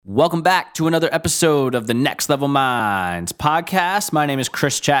Welcome back to another episode of the Next Level Minds podcast. My name is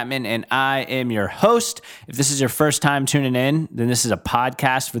Chris Chapman and I am your host. If this is your first time tuning in, then this is a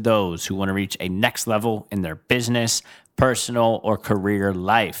podcast for those who want to reach a next level in their business, personal, or career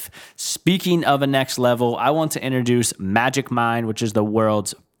life. Speaking of a next level, I want to introduce Magic Mind, which is the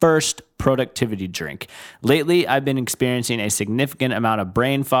world's first productivity drink. Lately, I've been experiencing a significant amount of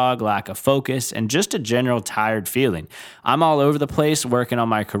brain fog, lack of focus, and just a general tired feeling. I'm all over the place working on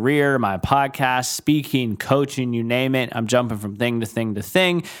my career, my podcast, speaking, coaching, you name it. I'm jumping from thing to thing to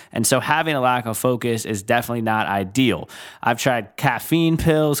thing. And so having a lack of focus is definitely not ideal. I've tried caffeine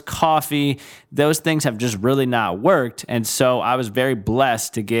pills, coffee. Those things have just really not worked. And so I was very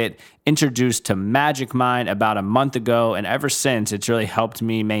blessed to get introduced to Magic Mind about a month ago. And ever since, it's really helped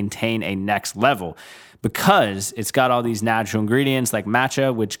me maintain a next level because it's got all these natural ingredients like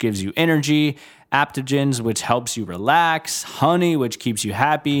matcha, which gives you energy, adaptogens, which helps you relax, honey, which keeps you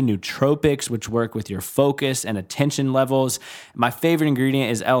happy, nootropics, which work with your focus and attention levels. My favorite ingredient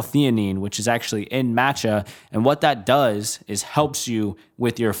is L-theanine, which is actually in matcha. And what that does is helps you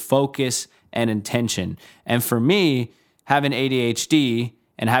with your focus and intention. And for me, having ADHD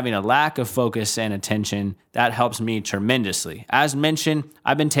and having a lack of focus and attention, that helps me tremendously. As mentioned,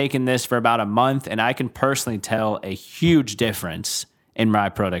 I've been taking this for about a month, and I can personally tell a huge difference in my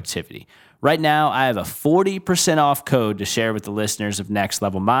productivity. Right now, I have a 40% off code to share with the listeners of Next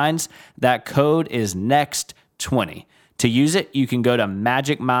Level Minds. That code is NEXT20. To use it, you can go to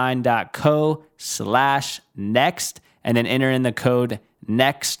magicmind.co/next and then enter in the code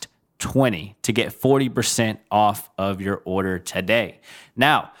NEXT20 to get 40% off of your order today.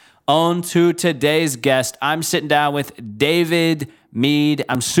 Now, on to today's guest. I'm sitting down with David Mead.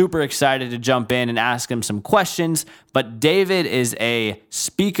 I'm super excited to jump in and ask him some questions, but David is a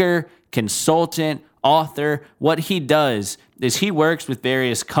speaker, consultant, author. What he does is he works with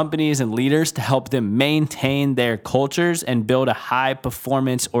various companies and leaders to help them maintain their cultures and build a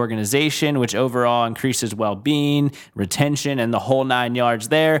high-performance organization, which overall increases well-being, retention, and the whole 9 yards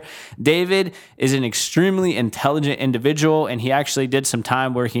there. David is an extremely intelligent individual, and he actually did some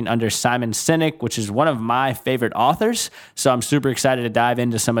time working under Simon Sinek, which is one of my favorite authors. So I'm super excited to dive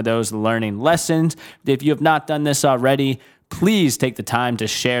into some of those learning lessons. If you have not done this already, please take the time to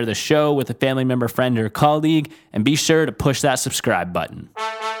share the show with a family member, friend, or colleague, and be sure to push that subscribe button.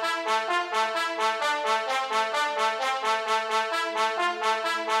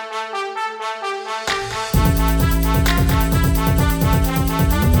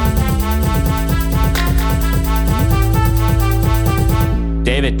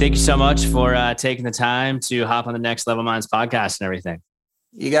 David, thank you so much for taking the time to hop on the Next Level Minds podcast and everything.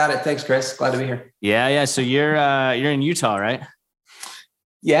 You got it. Thanks, Chris. Glad to be here. Yeah. So you're in Utah, right?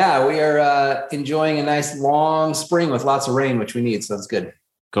 Yeah, we are enjoying a nice long spring with lots of rain, which we need. So that's good.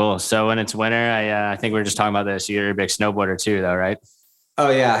 Cool. So when it's winter, I think we were just talking about this. You're a big snowboarder too, though, right?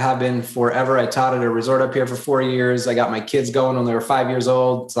 Oh yeah, I have been forever. I taught at a resort up here for 4 years. I got my kids going when they were 5 years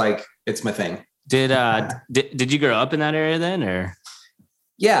old. It's like it's my thing. Did you grow up in that area then, or?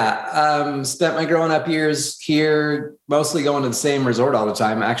 Yeah, spent my growing up years here, mostly going to the same resort all the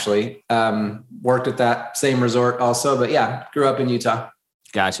time, actually. Worked at that same resort also, but yeah, grew up in Utah.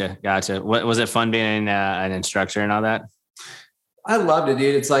 Gotcha. What was it fun being an instructor and all that? I loved it,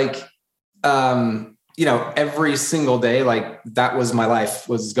 dude. It's like, every single day, like that was my life,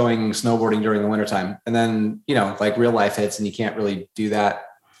 was going snowboarding during the wintertime. And then, like real life hits and you can't really do that.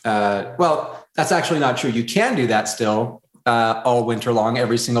 Well, that's actually not true. You can do that still. All winter long,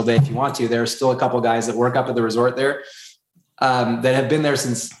 every single day if you want to. There are still a couple of guys that work up at the resort there that have been there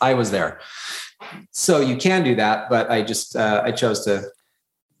since I was there. So you can do that, but I just I chose to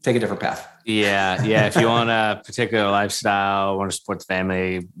take a different path. Yeah. If you want a particular lifestyle, want to support the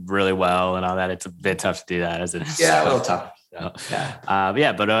family really well and all that, it's a bit tough to do that, isn't it? Yeah, a little tough. So,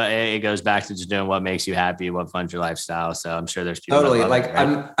 but it goes back to just doing what makes you happy, what funds your lifestyle. So I'm sure there's people totally. that love like it,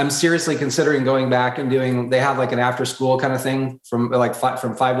 right? I'm seriously considering going back and doing. They have like an after school kind of thing from 5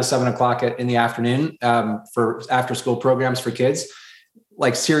 to 7 o'clock in the afternoon for after school programs for kids.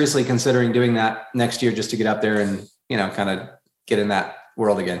 Like seriously considering doing that next year just to get up there and kind of get in that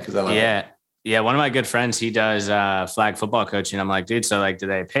world again because I love it. Yeah, one of my good friends, he does flag football coaching. I'm like, dude, so like, do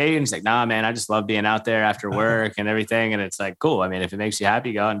they pay? And he's like, nah, man, I just love being out there after work and everything. And it's like, cool. I mean, if it makes you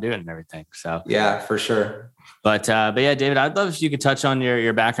happy, go out and do it and everything. So yeah, for sure. But yeah, David, I'd love if you could touch on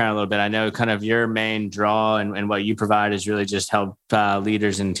your background a little bit. I know kind of your main draw and what you provide is really just help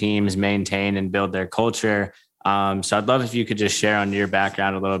leaders and teams maintain and build their culture. So I'd love if you could just share on your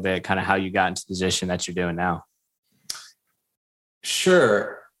background a little bit, kind of how you got into the position that you're doing now.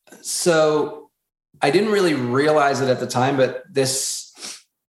 Sure. So I didn't really realize it at the time, but this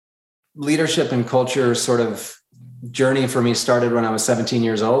leadership and culture sort of journey for me started when I was 17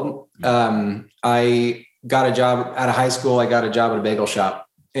 years old. I got a job out of high school. I got a job at a bagel shop,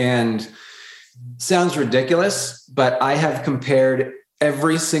 and sounds ridiculous, but I have compared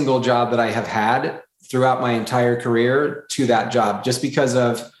every single job that I have had throughout my entire career to that job, just because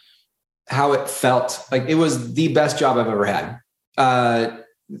of how it felt. Like it was the best job I've ever had.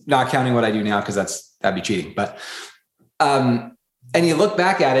 Not counting what I do now, because that'd be cheating. But, and you look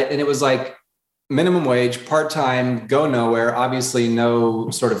back at it and it was like minimum wage, part-time, go nowhere, obviously no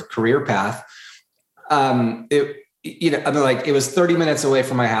sort of career path. It was 30 minutes away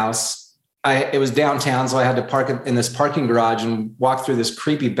from my house. It was downtown, so I had to park in this parking garage and walk through this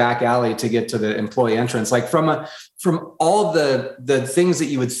creepy back alley to get to the employee entrance. Like from all the things that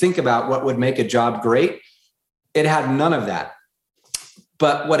you would think about what would make a job great, it had none of that.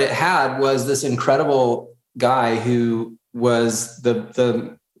 But what it had was this incredible guy who was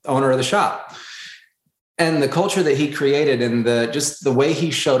the owner of the shop. And the culture that he created, and just the way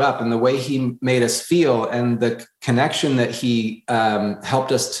he showed up and the way he made us feel, and the connection that he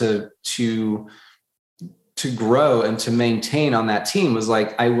helped us to grow and to maintain on that team was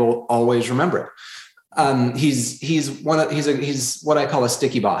like, I will always remember it. He's what I call a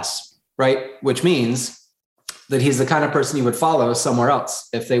sticky boss, right? Which means that he's the kind of person you would follow somewhere else.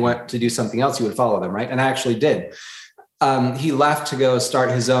 If they went to do something else, you would follow them, right? And I actually did. He left to go start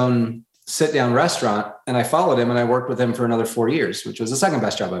his own sit-down restaurant, and I followed him, and I worked with him for another 4 years, which was the second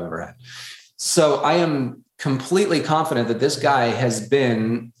best job I've ever had. So I am completely confident that this guy has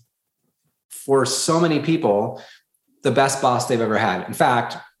been, for so many people, the best boss they've ever had. In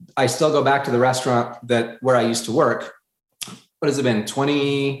fact, I still go back to the restaurant where I used to work. What has it been?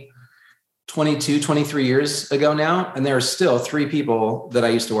 22, 23 years ago now. And there are still 3 people that I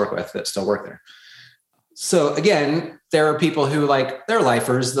used to work with that still work there. So again, there are people who, like, they're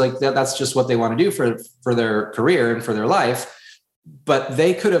lifers, like that's just what they want to do for their career and for their life. But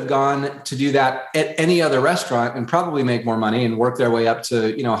they could have gone to do that at any other restaurant and probably make more money and work their way up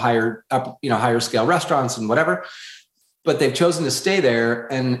to, higher scale restaurants and whatever. But they've chosen to stay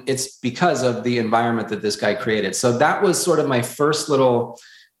there. And it's because of the environment that this guy created. So that was sort of my first little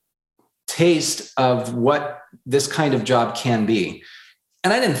taste of what this kind of job can be.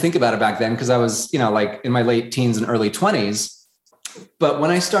 And I didn't think about it back then because I was, like in my late teens and early 20s. But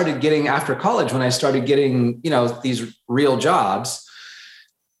when I started getting, after college, when I started getting, these real jobs,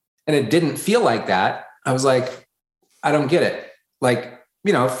 and it didn't feel like that, I was like, I don't get it. Like,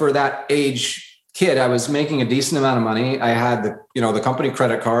 for that age kid, I was making a decent amount of money. I had the company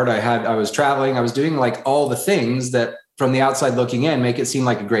credit card. I was traveling. I was doing like all the things that from the outside looking in make it seem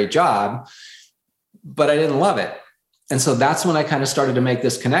like a great job, but I didn't love it. And so that's when I kind of started to make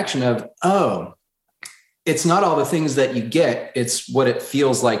this connection of, oh, it's not all the things that you get, it's what it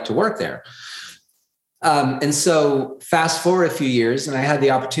feels like to work there. And so fast forward a few years, and I had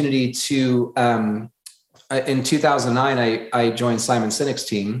the opportunity to, in 2009, I joined Simon Sinek's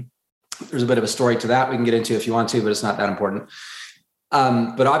team. There's a bit of a story to that we can get into if you want to, but it's not that important.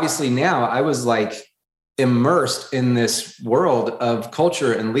 But obviously now I was like immersed in this world of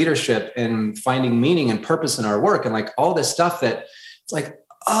culture and leadership and finding meaning and purpose in our work, and like all this stuff that it's like,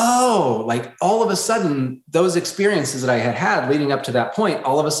 oh, like all of a sudden those experiences that I had leading up to that point,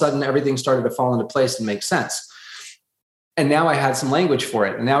 all of a sudden everything started to fall into place and make sense. And now I had some language for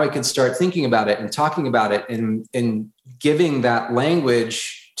it. And now I could start thinking about it and talking about it and giving that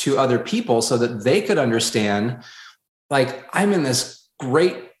language to other people so that they could understand, like, I'm in this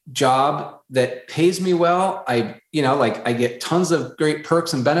great job that pays me well. I get tons of great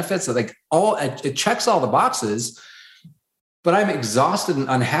perks and benefits. So like it checks all the boxes, but I'm exhausted and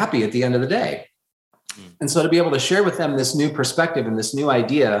unhappy at the end of the day. And so to be able to share with them this new perspective and this new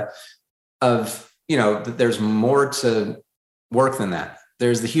idea of, that there's more to work than that.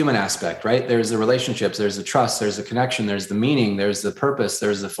 There's the human aspect, right? There's the relationships, there's the trust, there's the connection, there's the meaning, there's the purpose,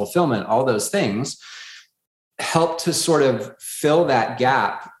 there's the fulfillment, all those things help to sort of fill that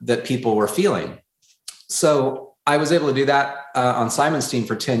gap that people were feeling. So I was able to do that on Simon's team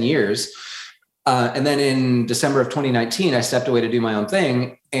for 10 years. And then in December of 2019, I stepped away to do my own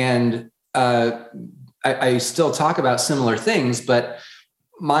thing. And I still talk about similar things, but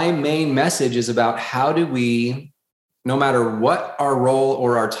my main message is about how do we, no matter what our role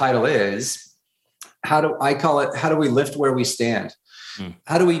or our title is, how do we lift where we stand?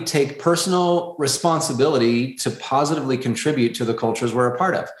 How do we take personal responsibility to positively contribute to the cultures we're a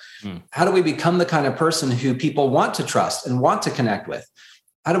part of? How do we become the kind of person who people want to trust and want to connect with?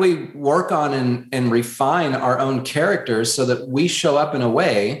 How do we work on and refine our own characters so that we show up in a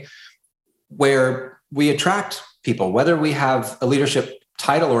way where we attract people, whether we have a leadership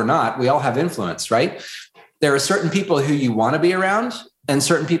title or not, we all have influence, right? There are certain people who you want to be around and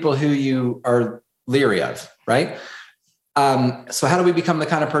certain people who you are leery of, right? So how do we become the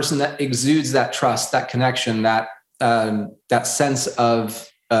kind of person that exudes that trust, that connection, that sense of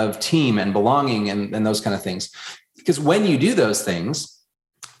team and belonging and those kind of things? Because when you do those things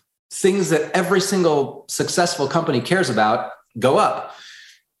that every single successful company cares about go up.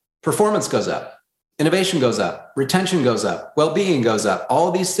 Performance goes up. Innovation goes up. Retention goes up. Well-being goes up.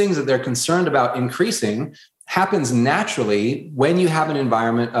 All these things that they're concerned about increasing happens naturally when you have an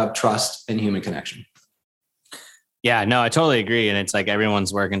environment of trust and human connection. Yeah, no, I totally agree. And it's like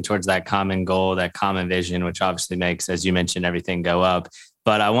everyone's working towards that common goal, that common vision, which obviously makes, as you mentioned, everything go up.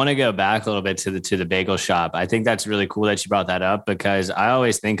 But I want to go back a little bit to the bagel shop. I think that's really cool that you brought that up, because I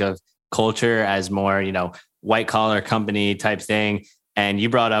always think of culture as more, white collar company type thing. And you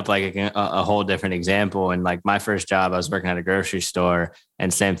brought up like a whole different example. And like my first job, I was working at a grocery store,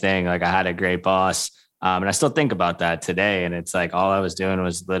 and same thing. Like I had a great boss. And I still think about that today. And it's like, all I was doing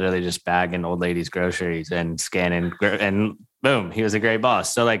was literally just bagging old ladies' groceries and scanning, and boom, he was a great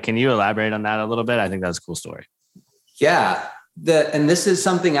boss. So like, can you elaborate on that a little bit? I think that's a cool story. Yeah. And this is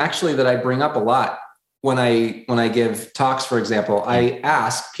something actually that I bring up a lot when I give talks, for example. I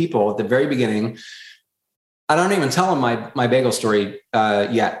ask people at the very beginning, I don't even tell them my bagel story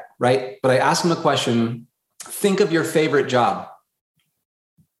yet, right? But I ask them a question. Think of your favorite job.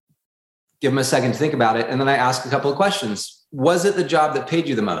 Give them a second to think about it. And then I ask a couple of questions. Was it the job that paid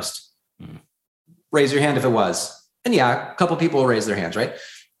you the most? Raise your hand if it was. And yeah, a couple of people will raise their hands, right?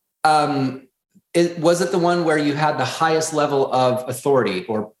 Was it the one where you had the highest level of authority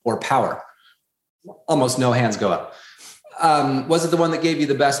or power? Almost no hands go up. Was it the one that gave you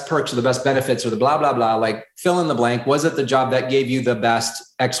the best perks or the best benefits or the blah, blah, blah, like fill in the blank? Was it the job that gave you the best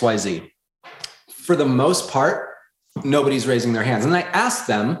XYZ? For the most part, nobody's raising their hands. And I asked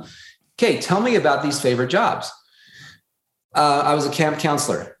them, okay, tell me about these favorite jobs. I was a camp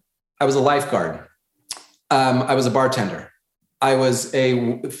counselor. I was a lifeguard. I was a bartender. I was a,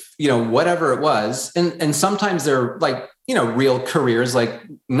 whatever it was. And sometimes they're like, real careers like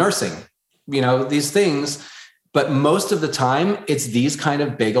nursing, these things. But most of the time, it's these kind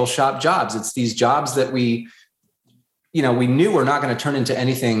of bagel shop jobs. It's these jobs that we knew were not going to turn into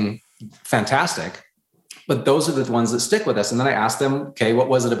anything fantastic, but those are the ones that stick with us. And then I asked them, okay, what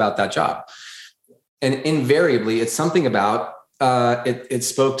was it about that job? And invariably, it's something about, it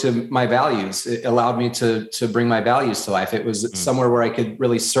spoke to my values. It allowed me to bring my values to life. It was somewhere where I could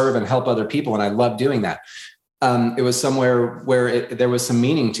really serve and help other people. And I loved doing that. It was somewhere where there was some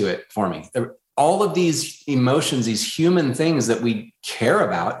meaning to it for me. All of these emotions, these human things that we care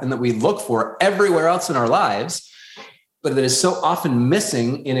about and that we look for everywhere else in our lives, but that is so often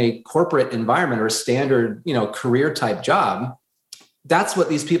missing in a corporate environment or a standard, career type job. That's what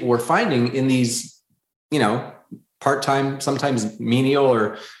these people were finding in these, part-time, sometimes menial,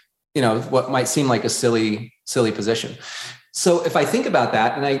 or, what might seem like a silly position. So if I think about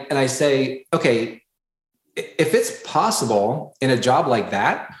that and I say, okay, if it's possible in a job like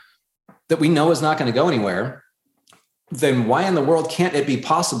that we know is not going to go anywhere, then why in the world can't it be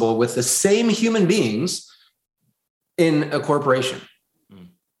possible with the same human beings in a corporation?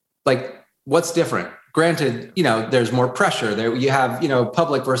 Like, what's different? Granted, there's more pressure there. You have,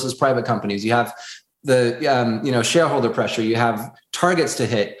 public versus private companies. You have the, shareholder pressure. You have targets to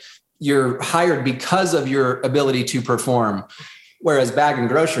hit. You're hired because of your ability to perform. Whereas bagging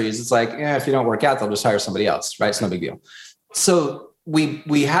groceries, it's like, if you don't work out, they'll just hire somebody else, right? It's no big deal. So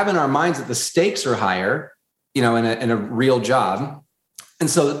we have in our minds that the stakes are higher, in a real job. And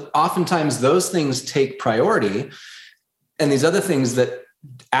so oftentimes those things take priority, and these other things that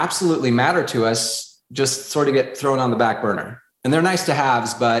absolutely matter to us just sort of get thrown on the back burner. And they're nice to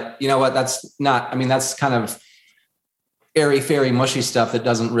haves, but you know what? That's kind of airy fairy mushy stuff that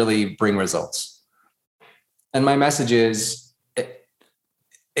doesn't really bring results. And my message is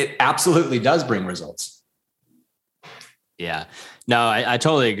it absolutely does bring results. Yeah, no, I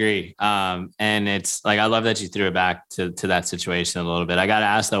totally agree. And it's like, I love that you threw it back to that situation a little bit. I got to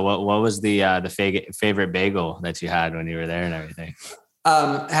ask though, what was the favorite bagel that you had when you were there and everything?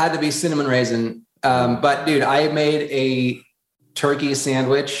 Had to be cinnamon raisin. But dude, I made a turkey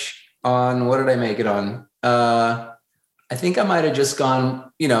sandwich on, what did I make it on? I think I might've just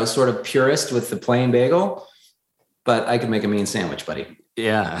gone, sort of purist with the plain bagel, but I could make a mean sandwich, buddy.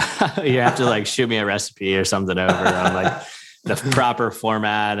 Yeah. You have to like shoot me a recipe or something over on like the proper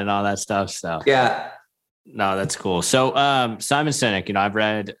format and all that stuff. So yeah, no, that's cool. So, Simon Sinek, I've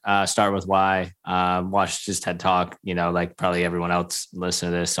read, Start With Why, watched his TED Talk, like probably everyone else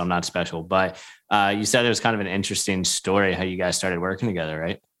listening to this. So I'm not special, but, You said it was kind of an interesting story how you guys started working together,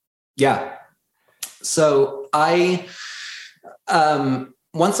 right? Yeah. So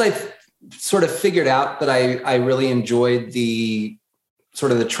once I sort of figured out that I really enjoyed the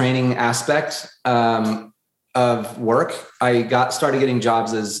sort of the training aspect of work, I started getting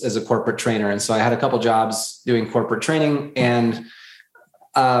jobs as a corporate trainer. And so I had a couple jobs doing corporate training, and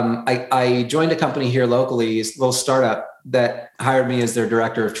I joined a company here locally, a little startup that hired me as their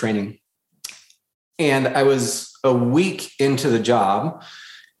director of training. And I was a week into the job,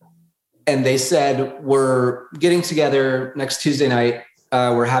 and they said, we're getting together next Tuesday night.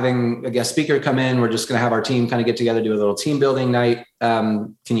 We're having a guest speaker come in. We're just going to have our team kind of get together, do a little team building night.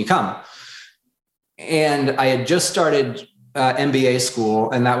 Can you come? And I had just started MBA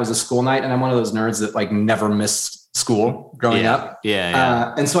school, and that was a school night. And I'm one of those nerds that like never missed school growing up.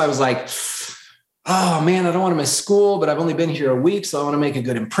 Yeah. And so I was like, oh man, I don't want to miss school, but I've only been here a week. So I want to make a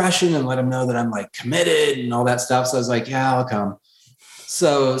good impression and let them know that I'm like committed and all that stuff. So I was like, yeah, I'll come.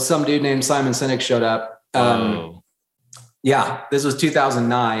 So some dude named Simon Sinek showed up. Yeah, this was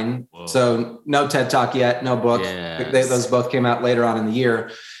 2009. Whoa. So no TED Talk yet, no book. Yes. Those both came out later on in the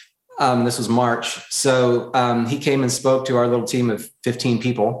year. This was March. So he came and spoke to our little team of 15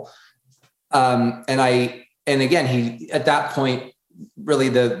 people. And again, he, at that point, really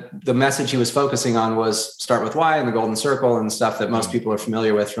the message he was focusing on was start with why and the golden circle and stuff that most people are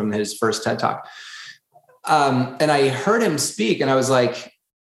familiar with from his first TED Talk. And I heard him speak, and I was like,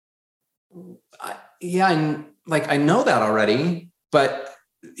 I know that already, but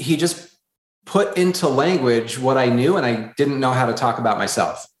he just put into language what I knew, and I didn't know how to talk about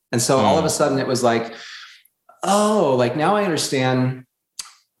myself. And so all of a sudden it was like, oh, like now I understand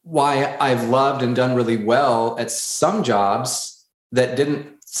why I've loved and done really well at some jobs that didn't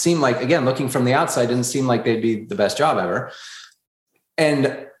seem like, again, looking from the outside, didn't seem like they'd be the best job ever.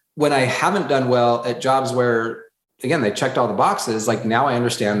 And when I haven't done well at jobs where, again, they checked all the boxes, like now I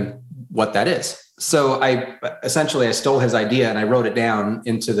understand what that is. So I stole his idea and I wrote it down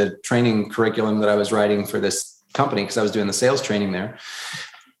into the training curriculum that I was writing for this company, because I was doing the sales training there.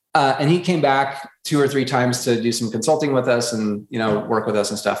 And he came back 2 or 3 times to do some consulting with us and, work with us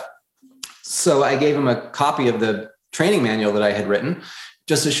and stuff. So I gave him a copy of the training manual that I had written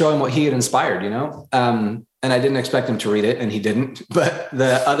just to show him what he had inspired, and I didn't expect him to read it, and he didn't. But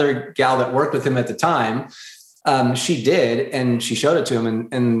the other gal that worked with him at the time, she did, and she showed it to him,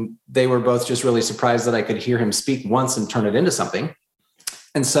 and they were both just really surprised that I could hear him speak once and turn it into something.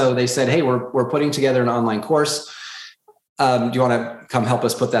 And so they said, hey, we're putting together an online course. Do you want to come help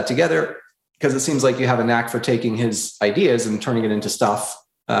us put that together? Because it seems like you have a knack for taking his ideas and turning it into stuff,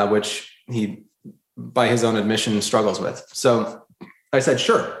 which he, by his own admission, struggles with. So I said,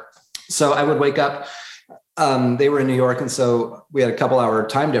 sure. So I would wake up. They were in New York, and so we had a couple hour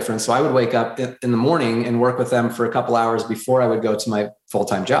time difference. So I would wake up in the morning and work with them for a couple hours before I would go to my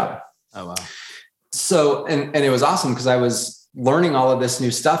full-time job. Oh, wow. So, and it was awesome because I was learning all of this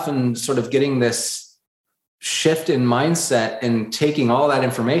new stuff and sort of getting this shift in mindset and taking all that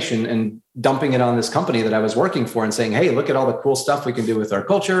information and dumping it on this company that I was working for and saying, hey, look at all the cool stuff we can do with our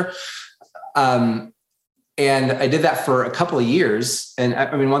culture. And I did that for a couple of years. And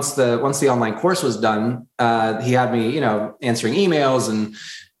I mean, once the online course was done, he had me, answering emails and,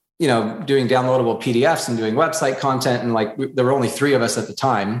 doing downloadable PDFs and doing website content. And there were only 3 of us at the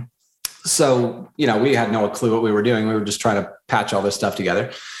time. So, we had no clue what we were doing. We were just trying to patch all this stuff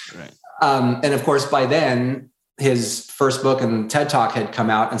together. Right. And of course, by then his first book and TED Talk had come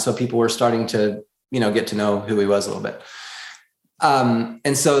out. And so people were starting to, get to know who he was a little bit.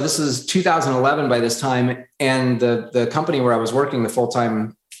 And so this is 2011 by this time. And the company where I was working, the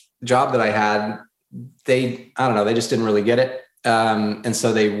full-time job that I had, they just didn't really get it. And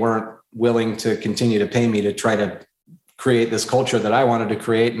so they weren't willing to continue to pay me to try to create this culture that I wanted to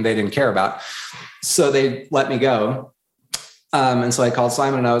create, and they didn't care about. So they let me go. And so I called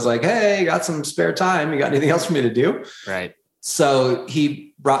Simon and I was like, hey, got some spare time. You got anything else for me to do? Right. So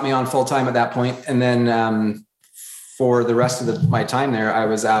he brought me on full-time at that point. And then, for the rest of my time there, I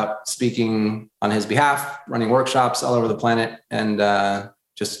was out speaking on his behalf, running workshops all over the planet, and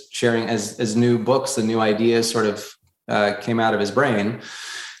just sharing as new books and new ideas sort of came out of his brain.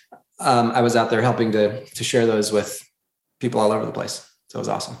 I was out there helping to share those with people all over the place. So it was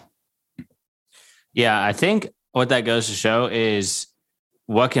awesome. Yeah, I think what that goes to show is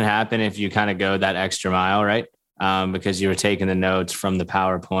what can happen if you kind of go that extra mile, right? Because you were taking the notes from the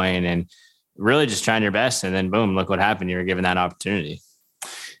PowerPoint and really just trying your best, and then boom, look what happened. You were given that opportunity.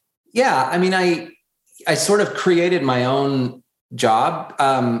 Yeah. I mean, I sort of created my own job.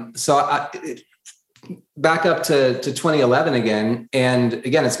 So back up to 2011 again. And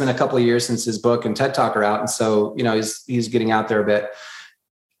again, it's been a couple of years since his book and TED Talk are out. And so, he's getting out there a bit.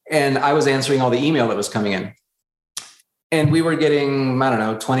 And I was answering all the email that was coming in. And we were getting,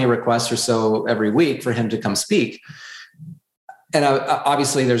 20 requests or so every week for him to come speak. And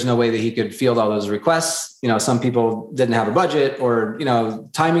obviously there's no way that he could field all those requests. Some people didn't have a budget, or,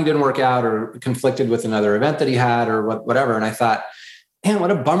 timing didn't work out, or conflicted with another event that he had, or whatever. And I thought, man,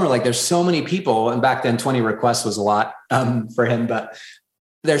 what a bummer. Like, there's so many people. And back then 20 requests was a lot for him, but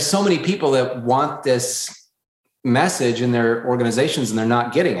there's so many people that want this message in their organizations and they're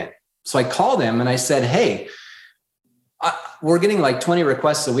not getting it. So I called him and I said, hey, we're getting like 20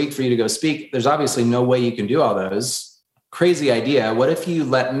 requests a week for you to go speak. There's obviously no way you can do all those. Crazy idea. What if you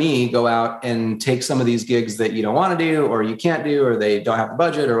let me go out and take some of these gigs that you don't want to do, or you can't do, or they don't have the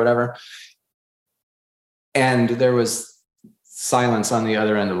budget or whatever? And there was silence on the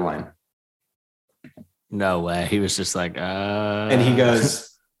other end of the line. No way. He was just like, And he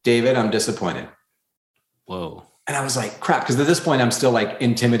goes, David, I'm disappointed. Whoa. And I was like, crap. Because at this point, I'm still like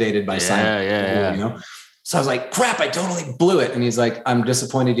intimidated by Simon. Yeah. So I was like, crap, I totally blew it. And he's like, I'm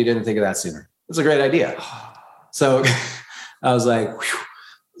disappointed you didn't think of that sooner. It's a great idea. So I was like, whew.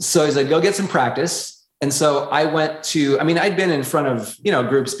 So he's like, go get some practice. And so I went to, I'd been in front of,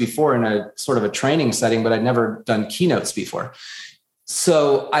 groups before in a sort of a training setting, but I'd never done keynotes before.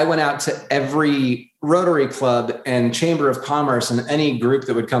 So I went out to every Rotary Club and Chamber of Commerce and any group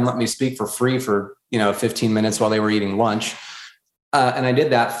that would come let me speak for free for, 15 minutes while they were eating lunch. And I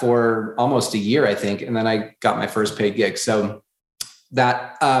did that for almost a year, I think. And then I got my first paid gig. So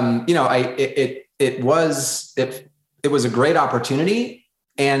that, it was a great opportunity.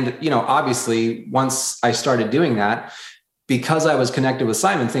 And, obviously once I started doing that, because I was connected with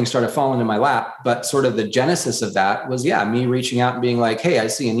Simon, things started falling in my lap. But sort of the genesis of that was, me reaching out and being like, hey, I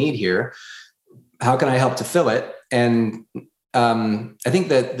see a need here. How can I help to fill it? And I think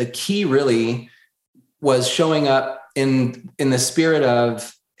that the key really was showing up in the spirit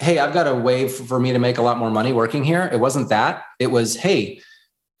of, hey, I've got a way for me to make a lot more money working here. It wasn't that. It was, hey,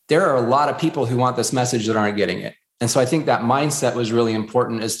 there are a lot of people who want this message that aren't getting it. And so I think that mindset was really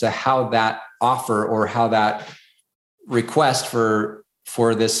important as to how that offer, or how that request for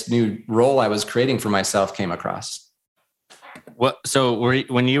this new role I was creating for myself came across. So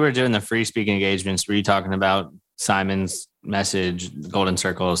when you were doing the free speaking engagements, were you talking about Simon's message, Golden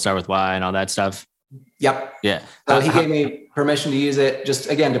Circle, Start with Why, and all that stuff? Yep. Yeah. So he gave me permission to use it, just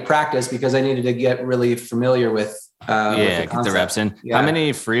again, to practice, because I needed to get really familiar with get the reps in. Yeah. How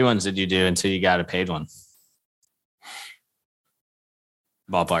many free ones did you do until you got a paid one?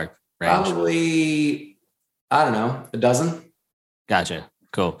 Ballpark range. Probably, I don't know, a dozen. Gotcha.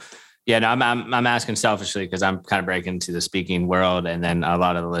 Cool. Yeah, no, I'm asking selfishly because I'm kind of breaking into the speaking world, and then a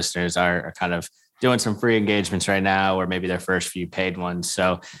lot of the listeners are kind of doing some free engagements right now, or maybe their first few paid ones.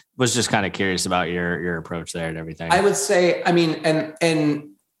 So was just kind of curious about your approach there and everything. I would say, and I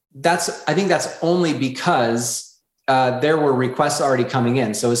think that's only because there were requests already coming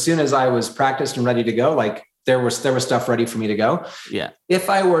in. So as soon as I was practiced and ready to go, like there was stuff ready for me to go. Yeah. If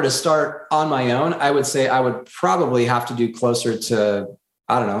I were to start on my own, I would say I would probably have to do closer to,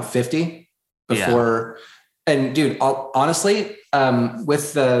 50 before. Yeah. And dude, honestly,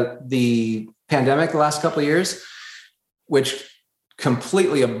 with the pandemic the last couple of years, which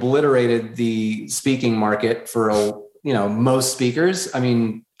completely obliterated the speaking market for most speakers.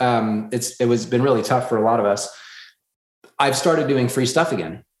 It was been really tough for a lot of us. I've started doing free stuff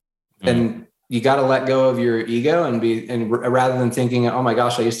again, and you got to let go of your ego and rather than thinking, oh my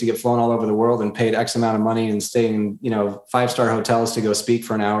gosh, I used to get flown all over the world and paid X amount of money and stay in 5-star hotels to go speak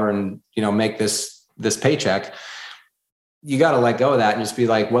for an hour and make this paycheck. You got to let go of that and just be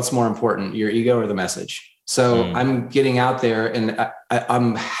like, what's more important, your ego or the message? So I'm getting out there, and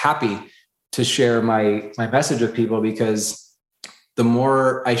I'm happy to share my message with people, because the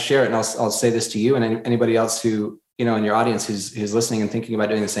more I share it, and I'll say this to you and anybody else who, in your audience who's listening and thinking about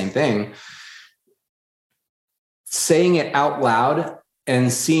doing the same thing, saying it out loud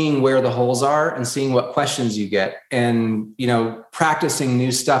and seeing where the holes are and seeing what questions you get, and, practicing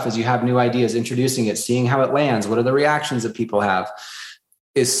new stuff as you have new ideas, introducing it, seeing how it lands, what are the reactions that people have,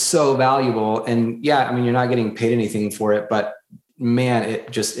 is so valuable. And yeah, you're not getting paid anything for it, but man,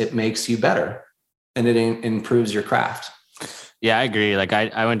 it makes you better, and it improves your craft. Yeah, I agree. Like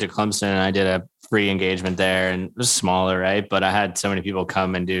I went to Clemson and I did a free engagement there, and it was smaller, right? But I had so many people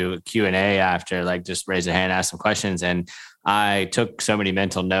come and do Q&A after, like just raise a hand, ask some questions. And I took so many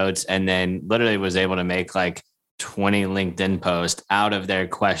mental notes, and then literally was able to make like 20 LinkedIn posts out of their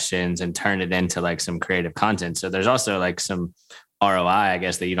questions and turn it into like some creative content. So there's also like some ROI, I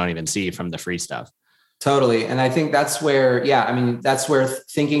guess, that you don't even see from the free stuff. Totally. And I think that's where, that's where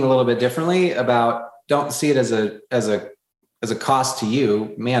thinking a little bit differently about, don't see it as a cost to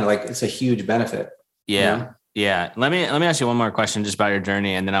you, man, like it's a huge benefit. Yeah. You know? Yeah. Let me ask you one more question just about your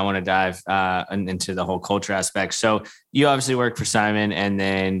journey. And then I want to dive into the whole culture aspect. So you obviously worked for Simon and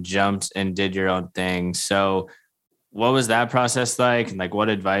then jumped and did your own thing. So what was that process like? And like, what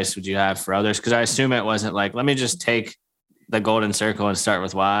advice would you have for others? Cause I assume it wasn't like, let me just take the golden circle and start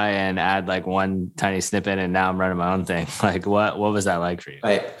with why and add like one tiny snippet. And now I'm running my own thing. Like what was that like for you?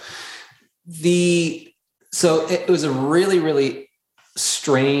 Right. So it was a really, really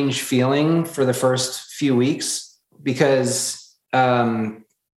strange feeling for the first few weeks because,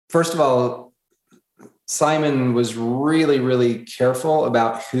 first of all, Simon was really, really careful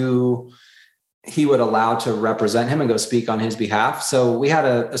about who he would allow to represent him and go speak on his behalf. So we had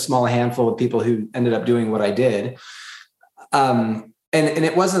a small handful of people who ended up doing what I did. And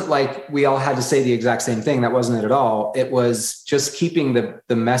it wasn't like we all had to say the exact same thing. That wasn't it at all. It was just keeping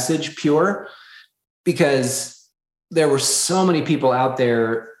the message pure, because there were so many people out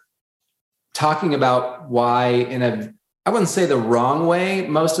there talking about why I wouldn't say the wrong way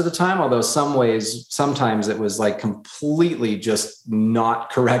most of the time, although sometimes it was like completely just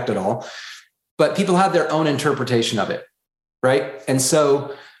not correct at all. But people had their own interpretation of it, right? And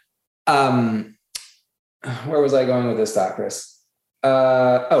so, where was I going with this thought, Chris?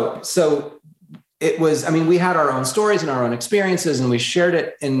 So it was, we had our own stories and our own experiences, and we shared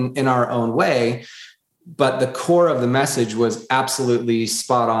it in our own way. But the core of the message was absolutely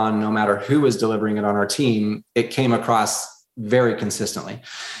spot on. No matter who was delivering it on our team, it came across very consistently.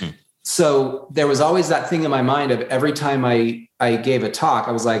 So there was always that thing in my mind of every time I gave a talk,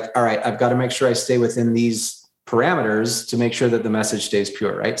 I was like, all right, I've got to make sure I stay within these parameters to make sure that the message stays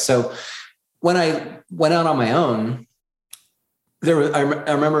pure, right? So when I went out on my own, I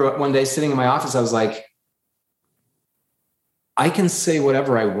remember one day sitting in my office, I was like, I can say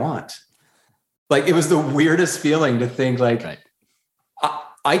whatever I want. Like, it was the weirdest feeling to think like, right.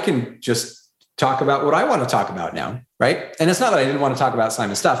 I can just talk about what I want to talk about now. Right. And it's not that I didn't want to talk about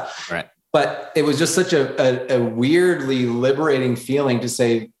Simon's stuff, right? But it was just such a weirdly liberating feeling just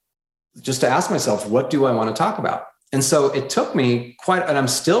to ask myself, what do I want to talk about? And so it took me and I'm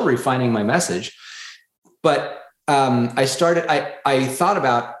still refining my message, but I thought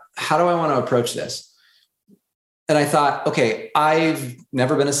about, how do I want to approach this? And I thought, okay, I've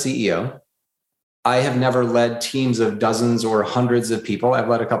never been a CEO. I have never led teams of dozens or hundreds of people. I've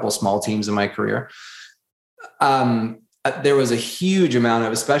led a couple of small teams in my career. There was a huge amount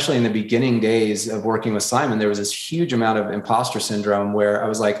of, especially in the beginning days of working with Simon, there was this huge amount of imposter syndrome where I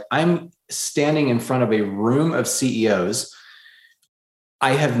was like, I'm standing in front of a room of CEOs.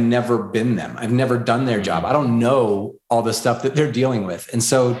 I have never been them. I've never done their job. I don't know all the stuff that they're dealing with. And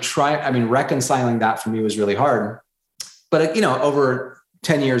so reconciling that for me was really hard. But, over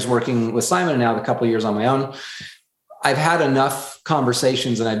 10 years working with Simon and now a couple of years on my own, I've had enough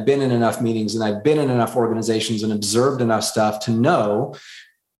conversations and I've been in enough meetings and I've been in enough organizations and observed enough stuff to know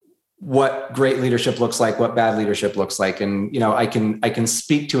what great leadership looks like, what bad leadership looks like. And, I can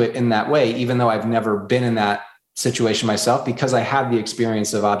speak to it in that way, even though I've never been in that situation myself, because I have the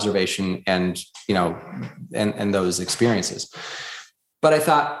experience of observation and those experiences. But I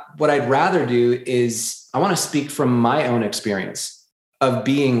thought what I'd rather do is I want to speak from my own experience of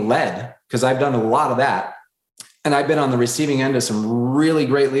being led, because I've done a lot of that. And I've been on the receiving end of some really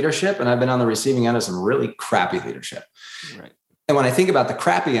great leadership, and I've been on the receiving end of some really crappy leadership. Right. And when I think about the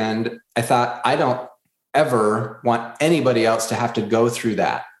crappy end, I thought, I don't ever want anybody else to have to go through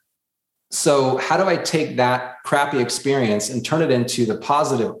that. So how do I take that crappy experience and turn it into the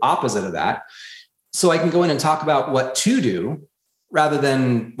positive opposite of that, so I can go in and talk about what to do rather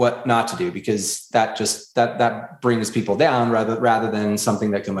than what not to do, because that brings people down rather than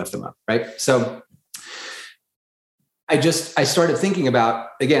something that can lift them up. Right. So I started thinking about,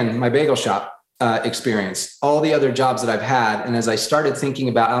 again, my bagel shop experience, all the other jobs that I've had. And as I started thinking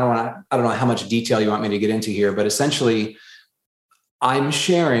about, I don't know how much detail you want me to get into here, but essentially I'm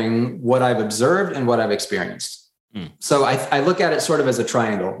sharing what I've observed and what I've experienced. So I look at it sort of as a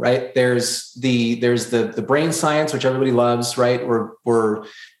triangle, right? There's the brain science, which everybody loves, right? We're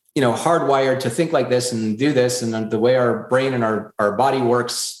hardwired to think like this and do this. And the way our brain and our body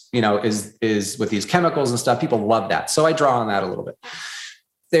works, is with these chemicals and stuff. People love that. So I draw on that a little bit.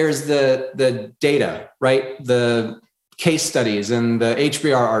 There's the data, right? The case studies and the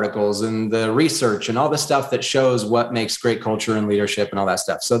HBR articles and the research and all the stuff that shows what makes great culture and leadership and all that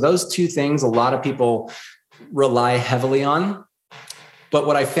stuff. So those two things, a lot of people rely heavily on. But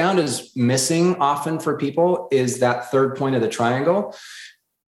what I found is missing often for people is that third point of the triangle,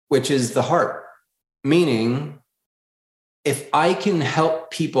 which is the heart. Meaning, if I can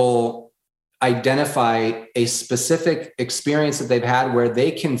help people identify a specific experience that they've had where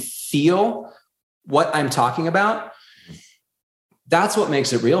they can feel what I'm talking about, that's what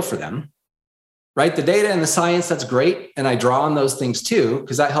makes it real for them, right? The data and the science, that's great. And I draw on those things too,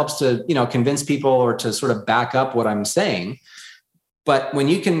 because that helps to, convince people or to sort of back up what I'm saying. But when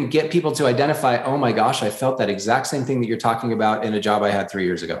you can get people to identify, oh my gosh, I felt that exact same thing that you're talking about in a job I had 3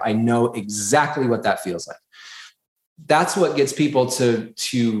 years ago. I know exactly what that feels like. That's what gets people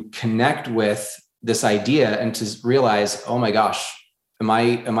to connect with this idea and to realize, oh my gosh,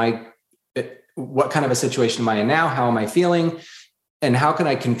 what kind of a situation am I in now? How am I feeling? And how can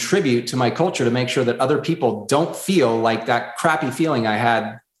I contribute to my culture to make sure that other people don't feel like that crappy feeling I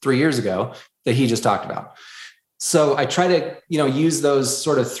had 3 years ago that he just talked about? So I try to, use those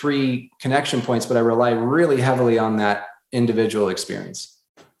sort of 3 connection points, but I rely really heavily on that individual experience.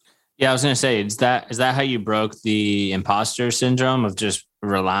 Yeah, I was going to say, is that how you broke the imposter syndrome of just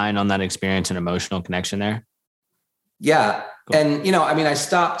relying on that experience and emotional connection there? Yeah. Cool. And, I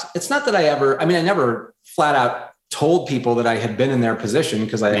stopped. It's not that I never flat out told people that I had been in their position,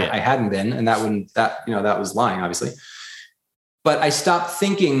 because I hadn't been, and that was lying, obviously. But I stopped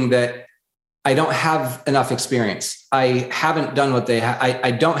thinking that I don't have enough experience. I haven't done what they have.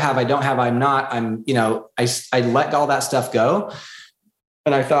 I don't have, I'm not, I let all that stuff go.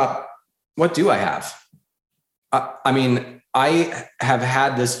 And I thought, what do I have? I have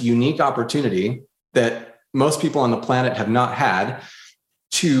had this unique opportunity that most people on the planet have not had,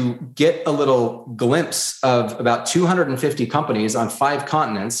 to get a little glimpse of about 250 companies on 5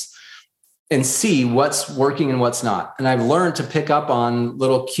 continents and see what's working and what's not. And I've learned to pick up on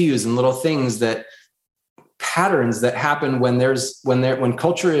little cues and little things, patterns that happen when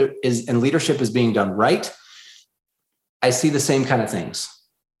culture is and leadership is being done right. I see the same kind of things.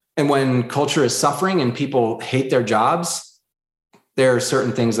 And when culture is suffering and people hate their jobs, there are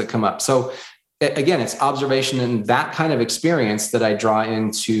certain things that come up. So again, it's observation and that kind of experience that I draw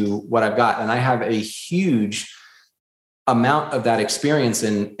into what I've got. And I have a huge amount of that experience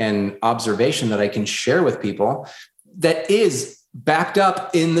and observation that I can share with people that is backed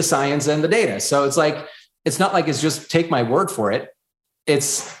up in the science and the data. So it's not like it's just take my word for it.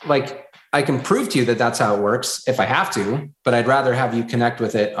 It's like, I can prove to you that that's how it works if I have to, but I'd rather have you connect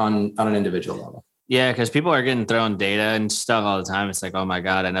with it on an individual level. Yeah, because people are getting thrown data and stuff all the time. It's like, oh my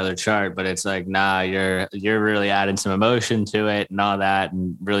God, another chart. But it's like, nah, you're really adding some emotion to it and all that,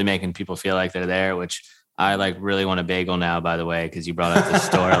 and really making people feel like they're there, which I really want a bagel now, by the way, because you brought up the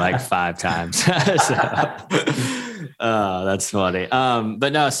store 5 times. Oh, that's funny.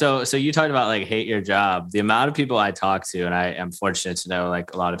 But no, so you talked about hate your job. The amount of people I talk to, and I am fortunate to know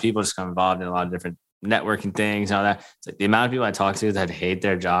a lot of people just come involved in a lot of different networking things and all that. It's the amount of people I talk to that hate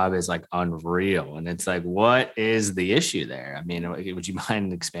their job is unreal. And it's what is the issue there? I mean, would you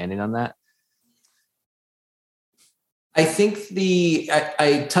mind expanding on that? I think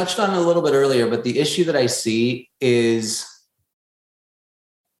I touched on it a little bit earlier, but the issue that I see is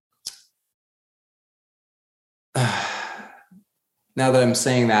now that I'm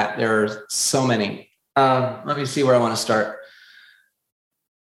saying that, there are so many. Let me see where I want to start.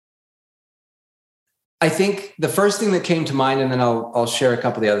 I think the first thing that came to mind, and then I'll share a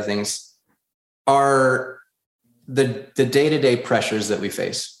couple of the other things, are the day-to-day pressures that we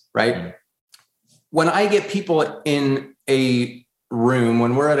face, right? Mm-hmm. When I get people in a room,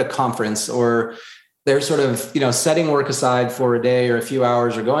 when we're at a conference, or they're sort of, setting work aside for a day or a few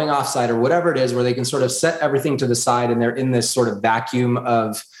hours, or going offsite or whatever it is, where they can sort of set everything to the side and they're in this sort of vacuum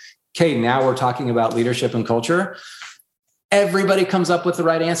of, okay, now we're talking about leadership and culture. Everybody comes up with the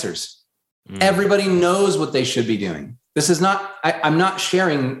right answers. Everybody knows what they should be doing. This is not, I'm not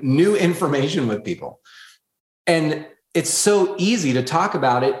sharing new information with people. And it's so easy to talk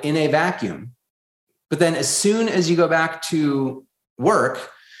about it in a vacuum. But then as soon as you go back to work,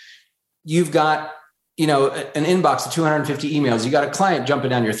 you've got, an inbox of 250 emails. You got a client jumping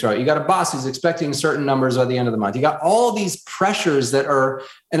down your throat. You got a boss who's expecting certain numbers by the end of the month. You got all these pressures that are,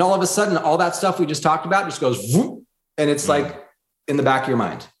 and all of a sudden, all that stuff we just talked about just goes, whoop, and it's in the back of your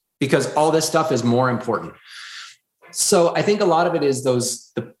mind, because all this stuff is more important. So I think a lot of it is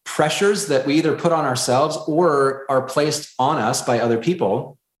the pressures that we either put on ourselves or are placed on us by other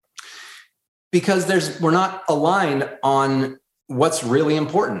people, because we're not aligned on what's really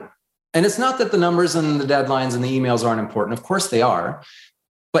important. And it's not that the numbers and the deadlines and the emails aren't important. Of course they are.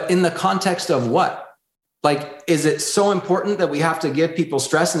 But in the context of what? Is it so important that we have to give people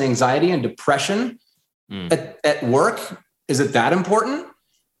stress and anxiety and depression at work? Is it that important?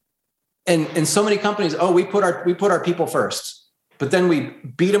 And so many companies, we put our people first. but then we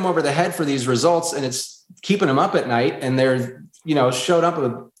beat them over the head for these results, and it's keeping them up at night, and they're, showed up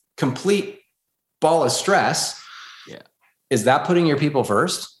with a complete ball of stress. Yeah. Is that putting your people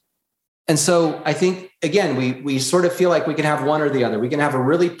first? And so I think, again, we sort of feel like we can have one or the other. We can have a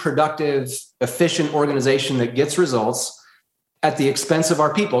really productive, efficient organization that gets results at the expense of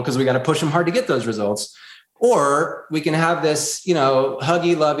our people, because we got to push them hard to get those results. Or we can have this,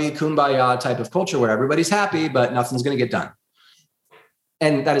 huggy, lovey, kumbaya type of culture where everybody's happy, but nothing's going to get done.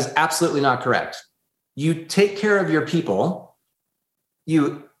 And that is absolutely not correct. You take care of your people,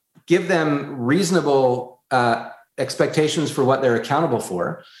 you give them reasonable expectations for what they're accountable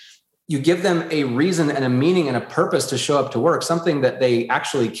for. You give them a reason and a meaning and a purpose to show up to work, something that they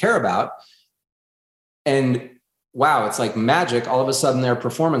actually care about. And wow, it's like magic. All of a sudden their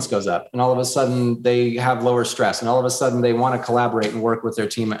performance goes up, and all of a sudden they have lower stress, and all of a sudden they want to collaborate and work with their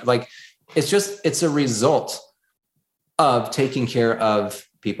team. Like, it's a result of taking care of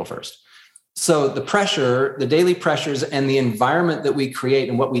people first. So the pressure, the daily pressures, and the environment that we create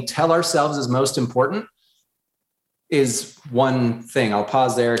and what we tell ourselves is most important is one thing. I'll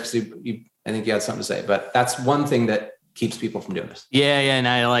pause there because I think you had something to say, but that's one thing that keeps people from doing this. Yeah. And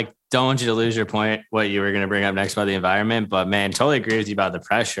I don't want you to lose your point, what you were going to bring up next about the environment, but man, totally agree with you about the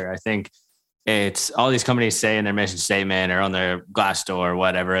pressure. I think it's all these companies say in their mission statement or on their Glassdoor or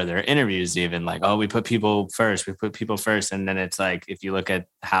whatever, their interviews, even like, oh, we put people first. And then it's like, if you look at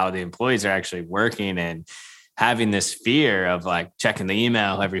how the employees are actually working and having this fear of like checking the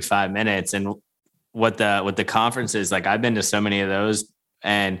email every 5 minutes, and what the conference is like, I've been to so many of those,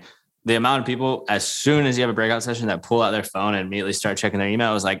 and the amount of people, as soon as you have a breakout session, that pull out their phone and immediately start checking their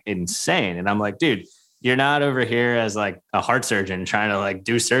email is like insane. And I'm like, dude, you're not over here as like a heart surgeon trying to like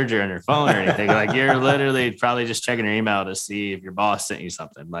do surgery on your phone or anything. Like, you're literally probably just checking your email to see if your boss sent you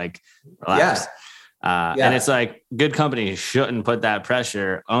something. Like, relax. And it's like, good companies shouldn't put that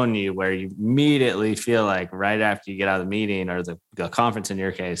pressure on you where you immediately feel like right after you get out of the meeting or the conference, in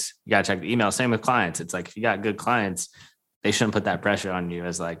your case, you got to check the email. Same with clients. It's like, if you got good clients, they shouldn't put that pressure on you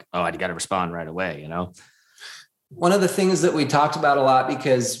as like, oh, I got to respond right away. One of the things that we talked about a lot,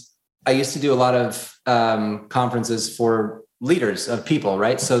 because I used to do a lot of conferences for leaders of people,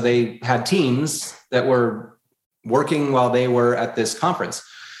 right? So they had teams that were working while they were at this conference.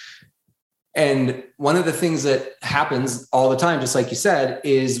 And one of the things that happens all the time, just like you said,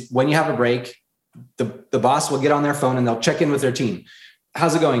 is when you have a break, the boss will get on their phone and they'll check in with their team.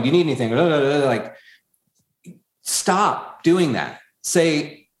 How's it going? Do you need anything? Like, stop doing that.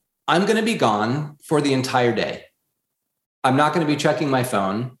 Say, I'm going to be gone for the entire day. I'm not going to be checking my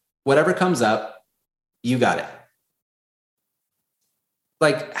phone. Whatever comes up, you got it.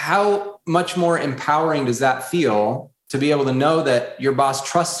 Like, how much more empowering does that feel to be able to know that your boss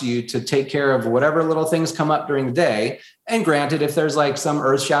trusts you to take care of whatever little things come up during the day? And granted, if there's like some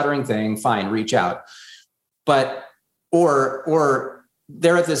earth-shattering thing, fine, reach out. But, or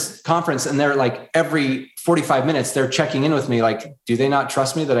they're at this conference and they're like, every 45 minutes, they're checking in with me. Like, do they not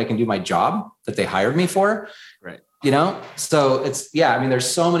trust me that I can do my job that they hired me for? Right. So it's, there's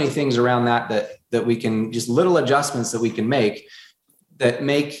so many things around that we can, just little adjustments that we can make that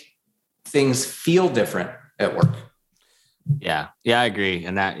make things feel different at work. Yeah, I agree.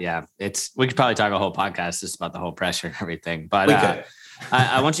 And that, we could probably talk a whole podcast just about the whole pressure and everything, but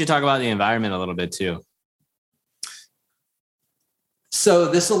I want you to talk about the environment a little bit too. So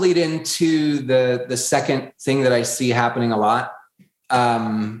this will lead into the second thing that I see happening a lot.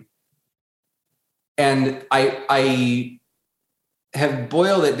 And I have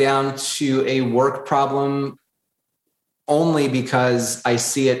boiled it down to a work problem only because I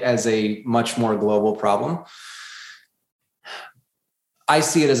see it as a much more global problem. I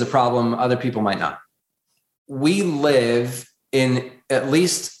see it as a problem other people might not. We live in, at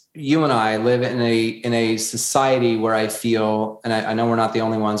least you and I live in a society where I feel, and I know we're not the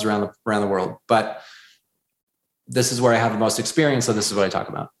only ones around the world, but this is where I have the most experience, so this is what I talk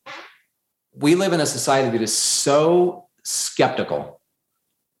about. We live in a society that is so skeptical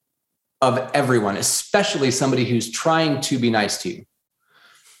of everyone, especially somebody who's trying to be nice to you.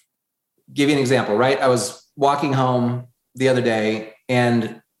 Give you an example, right? I was walking home the other day,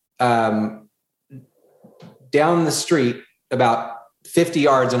 and down the street, about 50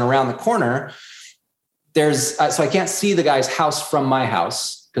 yards and around the corner, there's, so I can't see the guy's house from my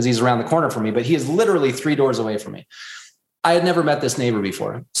house because he's around the corner from me, but he is literally 3 doors away from me. I had never met this neighbor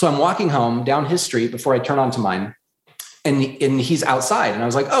before. So I'm walking home down his street before I turn onto mine, and he's outside. And I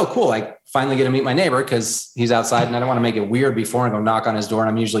was like, oh, cool. I finally get to meet my neighbor because he's outside, and I don't want to make it weird before and go knock on his door. And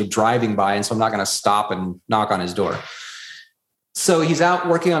I'm usually driving by, and so I'm not going to stop and knock on his door. So he's out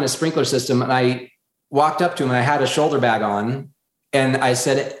working on his sprinkler system, and I walked up to him and I had a shoulder bag on, And I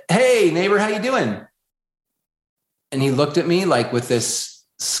said, "Hey, neighbor, how you doing?" And he looked at me like with this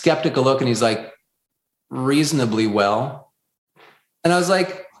skeptical look, and he's like, "Reasonably well." And I was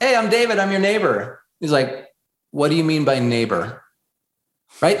like, "Hey, I'm David. I'm your neighbor." He's like, "What do you mean by neighbor?"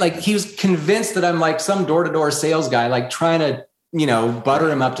 Right? Like he was convinced that I'm like some door-to-door sales guy, like trying to, butter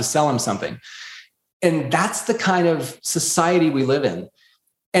him up to sell him something. And that's the kind of society we live in.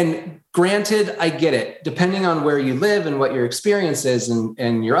 And granted, I get it. Depending on where you live and what your experience is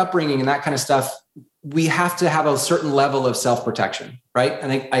and your upbringing and that kind of stuff, we have to have a certain level of self-protection, right?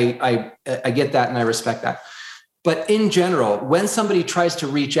 And I get that and I respect that. But in general, when somebody tries to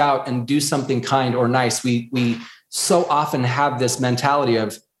reach out and do something kind or nice, we so often have this mentality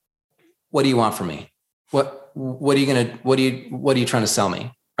of, what do you want from me? What are you trying to sell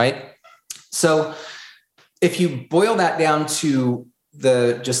me? Right? So if you boil that down to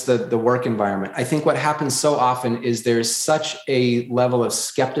the work environment, I think what happens so often is there's such a level of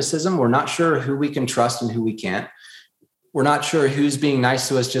skepticism. We're not sure who we can trust and who we can't. We're not sure who's being nice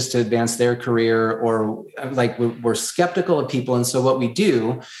to us just to advance their career, or like we're skeptical of people. And so what we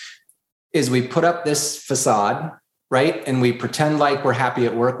do is we put up this facade, right? And we pretend like we're happy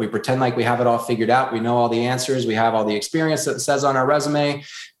at work. We pretend like we have it all figured out. We know all the answers. We have all the experience that it says on our resume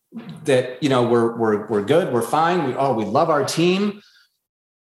that, we're good. We're fine. We love our team.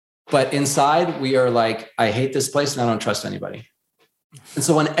 But inside we are like, I hate this place and I don't trust anybody. And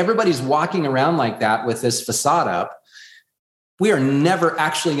so when everybody's walking around like that with this facade up, we are never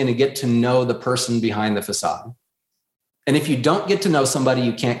actually going to get to know the person behind the facade. And if you don't get to know somebody,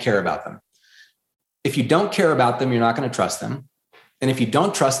 you can't care about them. If you don't care about them, you're not going to trust them. And if you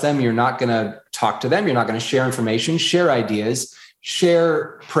don't trust them, you're not going to talk to them. You're not going to share information, share ideas,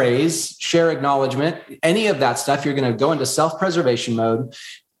 share praise, share acknowledgement, any of that stuff. You're going to go into self-preservation mode.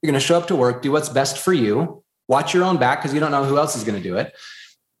 You're going to show up to work, do what's best for you, watch your own back because you don't know who else is going to do it.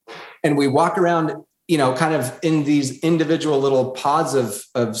 And we walk around, kind of in these individual little pods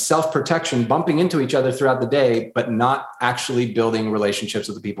of self-protection, bumping into each other throughout the day, but not actually building relationships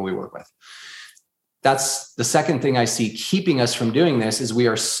with the people we work with. That's the second thing I see keeping us from doing this, is we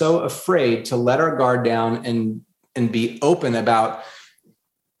are so afraid to let our guard down and be open about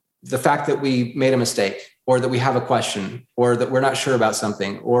the fact that we made a mistake, or that we have a question, or that we're not sure about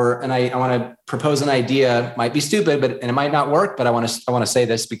something, and I want to propose an idea. Might be stupid, and it might not work, but I want to say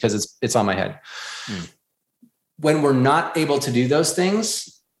this because it's on my head. When we're not able to do those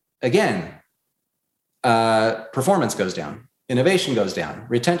things, again, performance goes down, innovation goes down,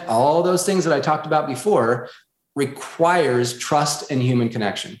 all those things that I talked about before requires trust and human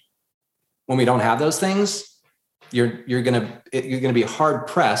connection. When we don't have those things, you're gonna be hard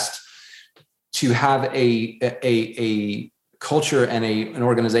pressed to have a culture and an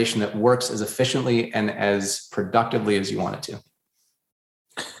organization that works as efficiently and as productively as you want it to.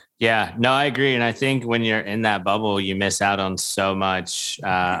 Yeah, no, I agree. And I think when you're in that bubble, you miss out on so much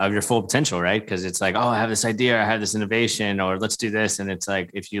of your full potential, right? Because it's like, oh, I have this idea, I have this innovation, or let's do this. And it's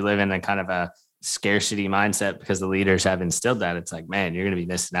like, if you live in a kind of a scarcity mindset because the leaders have instilled that, it's like, man, you're going to be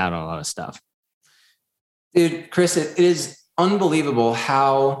missing out on a lot of stuff. Dude, Chris, it is unbelievable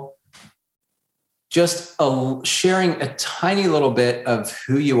how just sharing a tiny little bit of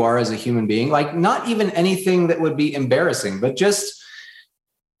who you are as a human being, like not even anything that would be embarrassing, but just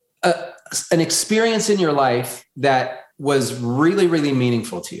an experience in your life that was really, really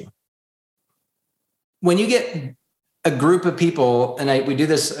meaningful to you. When you get a group of people, and we do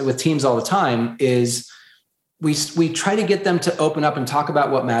this with teams all the time, is we try to get them to open up and talk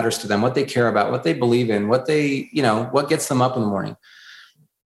about what matters to them, what they care about, what they believe in, what gets them up in the morning.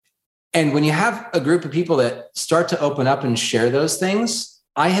 And when you have a group of people that start to open up and share those things,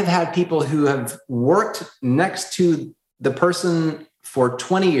 I have had people who have worked next to the person for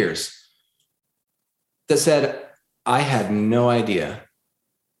 20 years that said, I had no idea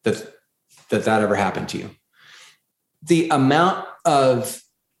that ever happened to you. The amount of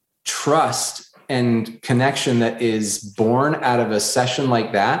trust and connection that is born out of a session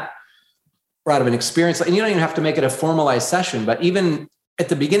like that, or out of an experience, and you don't even have to make it a formalized session, but even at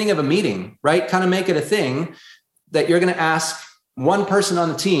the beginning of a meeting, right? Kind of make it a thing that you're going to ask one person on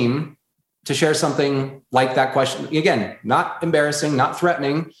the team to share something like that question. Again, not embarrassing, not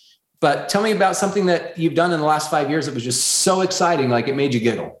threatening, but tell me about something that you've done in the last 5 years that was just so exciting, like it made you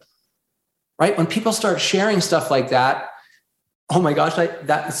giggle, right? When people start sharing stuff like that, oh my gosh,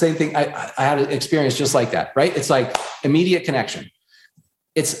 that same thing, I had an experience just like that, right? It's like immediate connection.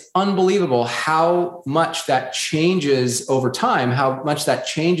 It's unbelievable how much that changes over time, how much that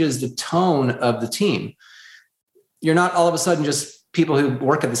changes the tone of the team. You're not all of a sudden just people who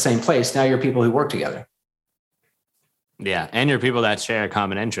work at the same place. Now you're people who work together. Yeah. And you're people that share a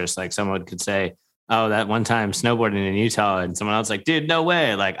common interest. Like someone could say, oh, that one time snowboarding in Utah, and someone else like, dude, no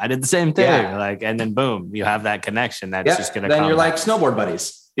way. Like I did the same thing. Yeah. Like, and then boom, you have that connection that's just going to then come. You're like snowboard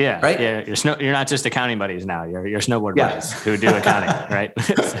buddies. Yeah. Right. Yeah. You're not just accounting buddies now. You're snowboard buddies who do accounting. Right.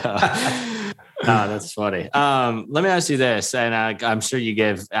 That's funny. Let me ask you this, and I'm sure you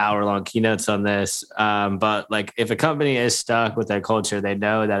give hour-long keynotes on this. But like, if a company is stuck with their culture, they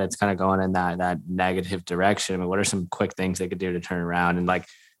know that it's kind of going in that negative direction. I mean, what are some quick things they could do to turn around? And like,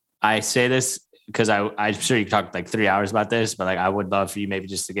 I say this because I'm sure you talked like 3 hours about this, but like, I would love for you maybe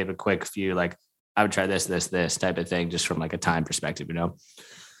just to give a quick few, like, I would try this type of thing, just from like a time perspective, you know?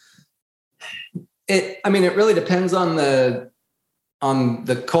 It really depends on the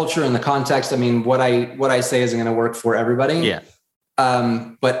culture and the context. I mean, what I say isn't going to work for everybody. Yeah.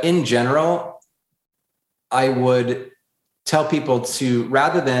 But in general, I would tell people to,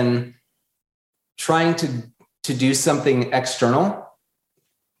 rather than trying to do something external,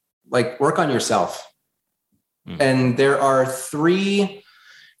 like work on yourself. And there are 3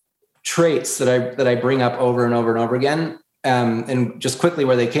 traits that I bring up over and over and over again. And just quickly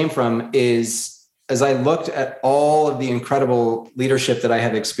where they came from is, as I looked at all of the incredible leadership that I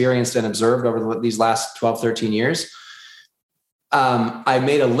have experienced and observed over these last 12, 13 years, I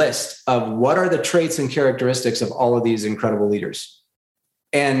made a list of what are the traits and characteristics of all of these incredible leaders.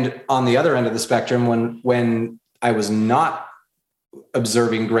 And on the other end of the spectrum, when I was not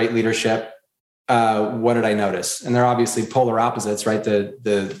observing great leadership, what did I notice? And they're obviously polar opposites, right?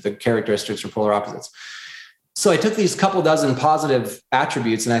 The characteristics are polar opposites. So I took these couple dozen positive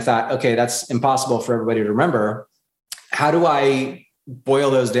attributes and I thought, okay, that's impossible for everybody to remember. How do I boil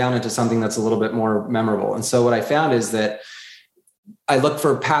those down into something that's a little bit more memorable? And so what I found is that I look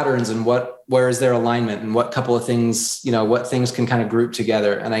for patterns and where is their alignment and what couple of things, what things can kind of group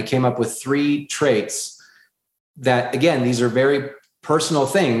together. And I came up with 3 traits that, again, these are very personal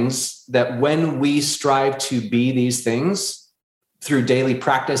things that when we strive to be these things through daily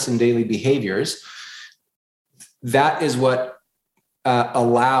practice and daily behaviors, that is what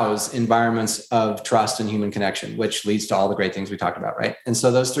allows environments of trust and human connection, which leads to all the great things we talked about, right? And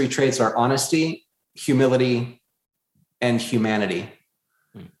so those 3 traits are honesty, humility, and humanity.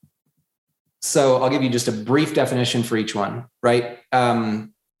 So I'll give you just a brief definition for each one, right?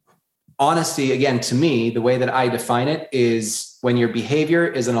 Honesty, again, to me, the way that I define it is when your behavior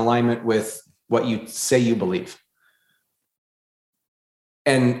is in alignment with what you say you believe.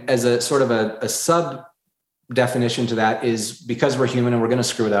 And as a sort of a sub definition to that is, because we're human and we're going to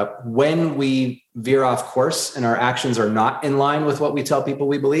screw it up, when we veer off course and our actions are not in line with what we tell people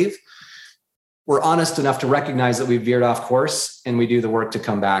we believe, we're honest enough to recognize that we've veered off course and we do the work to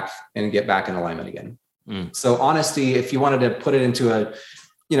come back and get back in alignment again. So honesty, if you wanted to put it into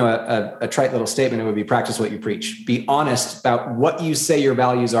a trite little statement, it would be practice what you preach. Be honest about what you say your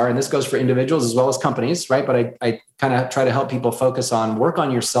values are. And this goes for individuals as well as companies, right? But I kind of try to help people focus on work on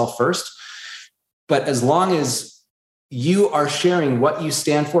yourself first. But as long as you are sharing what you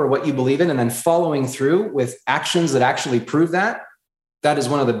stand for, what you believe in, and then following through with actions that actually prove that, that is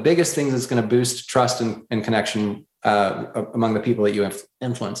one of the biggest things that's going to boost trust and connection among the people that you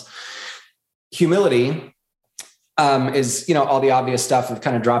influence. Humility is, all the obvious stuff of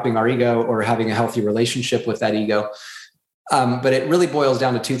kind of dropping our ego or having a healthy relationship with that ego. But it really boils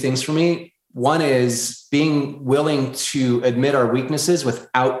down to 2 things for me. One is being willing to admit our weaknesses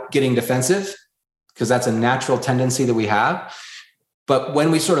without getting defensive, because that's a natural tendency that we have. But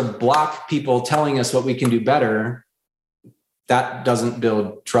when we sort of block people telling us what we can do better, that doesn't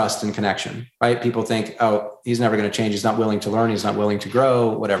build trust and connection, right? People think, oh, he's never going to change. He's not willing to learn. He's not willing to grow,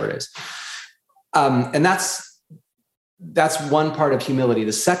 whatever it is. And that's one part of humility.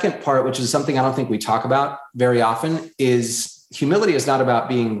 The second part, which is something I don't think we talk about very often, is humility is not about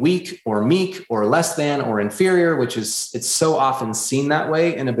being weak or meek or less than or inferior, it's so often seen that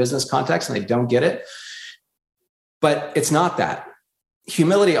way in a business context and they don't get it. But it's not that.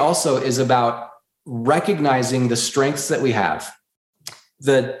 Humility also is about recognizing the strengths that we have,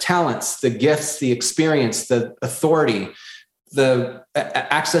 the talents, the gifts, the experience, the authority, the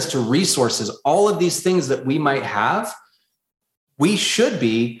access to resources, all of these things that we might have. We should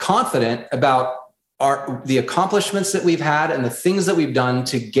be confident about the accomplishments that we've had and the things that we've done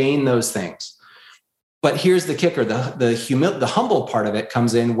to gain those things. But here's the kicker. The humble part of it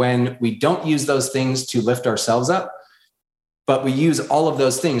comes in when we don't use those things to lift ourselves up, but we use all of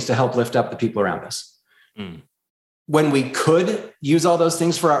those things to help lift up the people around us. When we could use all those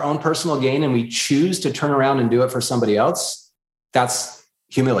things for our own personal gain and we choose to turn around and do it for somebody else, that's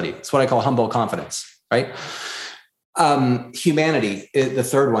humility. It's what I call humble confidence, right? Humanity, the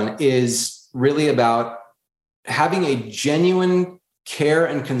third one, is really about having a genuine care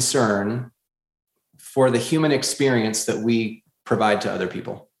and concern for the human experience that we provide to other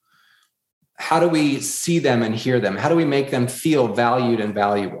people. How do we see them and hear them? How do we make them feel valued and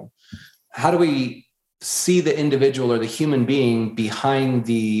valuable? How do we see the individual or the human being behind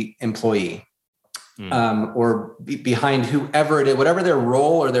the employee, or behind whoever it is, whatever their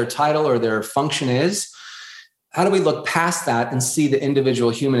role or their title or their function is? How do we look past that and see the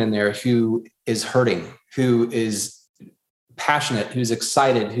individual human in there who is hurting, who is passionate, who's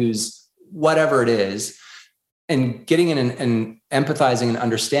excited, who's whatever it is, and getting in and empathizing and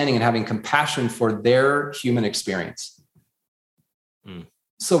understanding and having compassion for their human experience.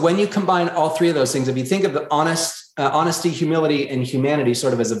 So when you combine all three of those things, if you think of the honesty, humility, and humanity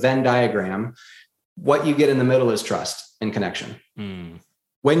sort of as a Venn diagram, what you get in the middle is trust and connection.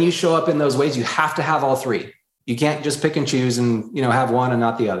 When you show up in those ways, you have to have all three. You can't just pick and choose and, have one and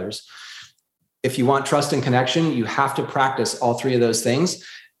not the others. If you want trust and connection, you have to practice all three of those things.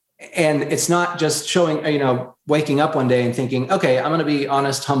 And it's not just showing, waking up one day and thinking, okay, I'm going to be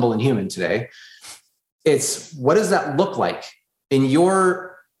honest, humble, and human today. It's, what does that look like in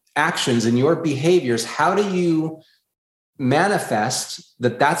your actions, in your behaviors? How do you manifest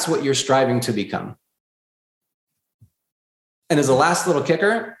that that's what you're striving to become? And as a last little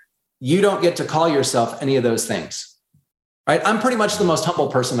kicker, you don't get to call yourself any of those things, right? I'm pretty much the most humble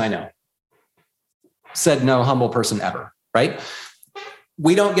person I know. Said no humble person ever, right?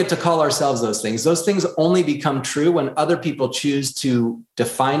 We don't get to call ourselves those things. Those things only become true when other people choose to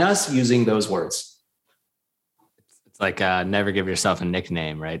define us using those words. It's like never give yourself a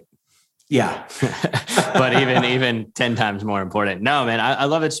nickname, right? Yeah. But even 10 times more important. No, man, I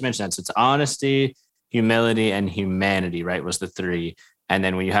love it to mention that. So it's honesty, humility, and humanity, right? Was the three. And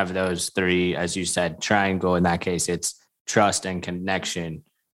then when you have those three, as you said, triangle, in that case, it's trust and connection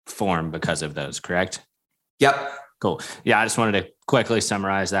form because of those, correct? Yep. Cool. Yeah. I just wanted to quickly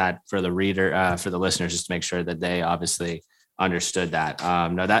summarize that for the reader, for the listeners, just to make sure that they obviously understood that.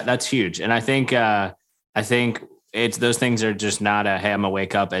 No, that's huge. And I think it's, those things are just not a, hey, I'm gonna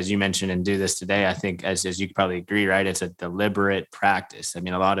wake up, as you mentioned, and do this today. I think as you could probably agree, right? It's a deliberate practice. I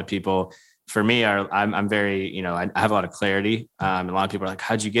mean, a lot of people, for me, I'm very, I have a lot of clarity. A lot of people are like,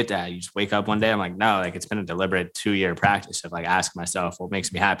 how'd you get that? You just wake up one day. I'm like, no, like it's been a deliberate 2-year practice of like asking myself, what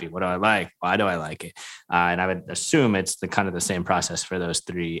makes me happy? What do I like? Why do I like it? And I would assume it's the kind of the same process for those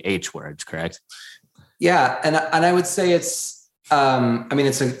 3 H words, correct? Yeah. And I would say it's,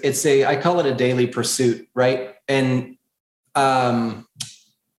 I call it a daily pursuit, right? And to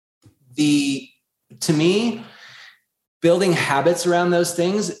me, building habits around those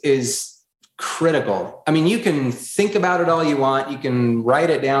things is critical. I mean, you can think about it all you want, you can write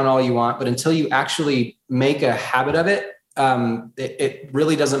it down all you want, but until you actually make a habit of it, it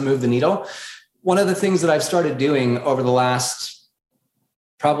really doesn't move the needle. One of the things that I've started doing over the last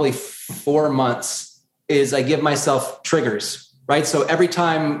probably 4 months is I give myself triggers, right? So every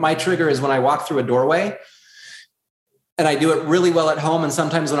time, my trigger is when I walk through a doorway, and I do it really well at home. And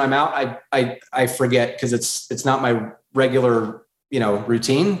sometimes when I'm out, I forget because it's not my regular,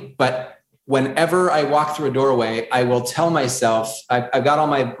 routine. But whenever I walk through a doorway, I will tell myself, I've got all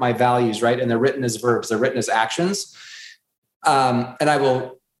my values, right? And they're written as verbs, they're written as actions. And I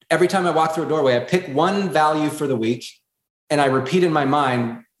will, every time I walk through a doorway, I pick one value for the week and I repeat in my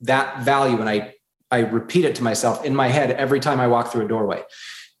mind that value. And I repeat it to myself in my head every time I walk through a doorway.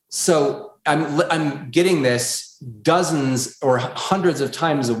 So I'm getting this dozens or hundreds of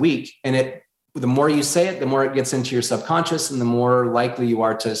times a week. And the more you say it, the more it gets into your subconscious and the more likely you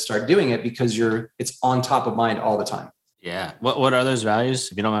are to start doing it because it's on top of mind all the time. Yeah. What are those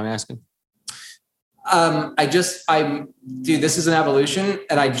values, if you don't mind me asking? This is an evolution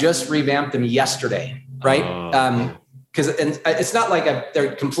and I just revamped them yesterday. Right. Because it's not like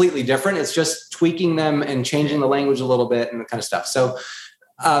they're completely different. It's just tweaking them and changing the language a little bit and that kind of stuff. So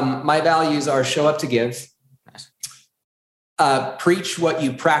my values are show up to give, preach what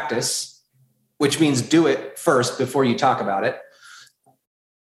you practice, which means do it first before you talk about it.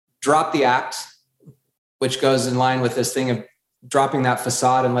 Drop the act, which goes in line with this thing of dropping that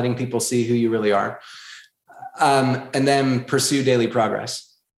facade and letting people see who you really are. And then pursue daily progress.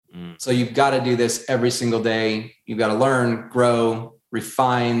 So you've got to do this every single day. You've got to learn, grow,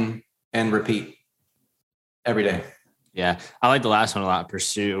 refine, and repeat every day. Yeah. I like the last one a lot.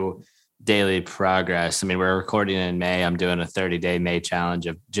 Pursue daily progress. I mean, we're recording in May. I'm doing a 30-day May challenge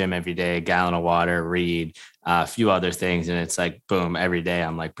of gym every day, a gallon of water, read, a few other things. And it's like, boom, every day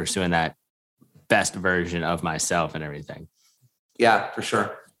I'm like pursuing that best version of myself and everything. Yeah, for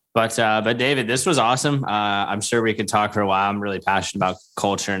sure. But David, this was awesome. I'm sure we could talk for a while. I'm really passionate about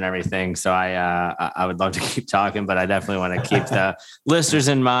culture and everything. So I would love to keep talking, but I definitely want to keep the listeners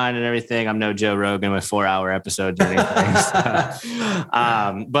in mind and everything. I'm no Joe Rogan with 4-hour episodes or anything.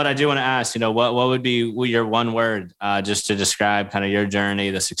 But I do want to ask, what would be your one word just to describe kind of your journey,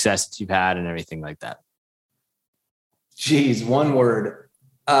 the success that you've had and everything like that? Geez, one word.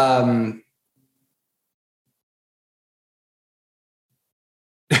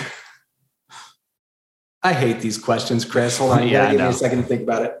 I hate these questions, Chris. Hold on. You gotta give me a second to think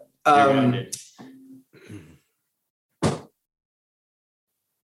about it.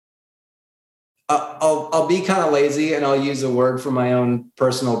 I'll be kind of lazy and I'll use a word for my own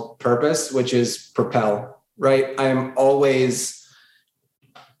personal purpose, which is propel, right? I'm always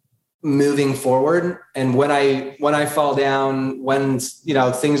moving forward. And when I fall down, when,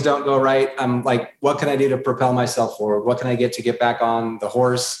 things don't go right, I'm like, what can I do to propel myself forward? What can I get back on the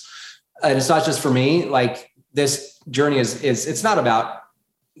horse? And it's not just for me. Like, this journey is it's not about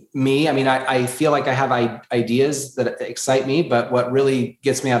me. I mean, I feel like I have ideas that excite me, but what really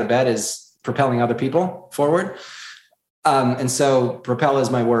gets me out of bed is propelling other people forward. And so propel is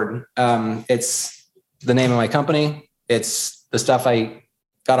my word. It's the name of my company. It's the stuff I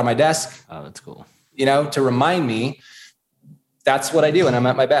got on my desk. Oh, that's cool. To remind me that's what I do. And I'm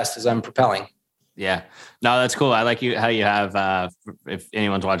at my best as I'm propelling. Yeah, no, that's cool. I like how you have, if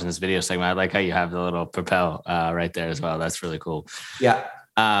anyone's watching this video segment, I like how you have the little propel right there as well. That's really cool. Yeah.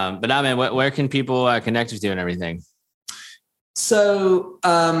 But now, man, where can people connect with you and everything? So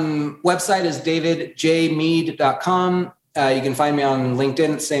website is davidjmead.com. You can find me on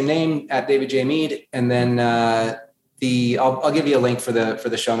LinkedIn, same name, at David J. Mead. And then I'll give you a link for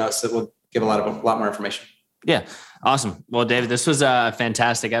the show notes that will give a lot more information. Yeah. Awesome. Well, David, this was a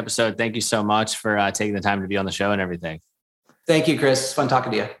fantastic episode. Thank you so much for taking the time to be on the show and everything. Thank you, Chris. It's fun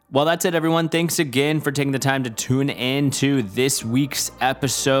talking to you. Well, that's it, everyone. Thanks again for taking the time to tune in to this week's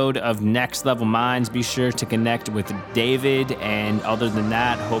episode of Next Level Minds. Be sure to connect with David. And other than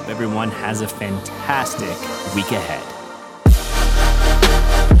that, hope everyone has a fantastic week ahead.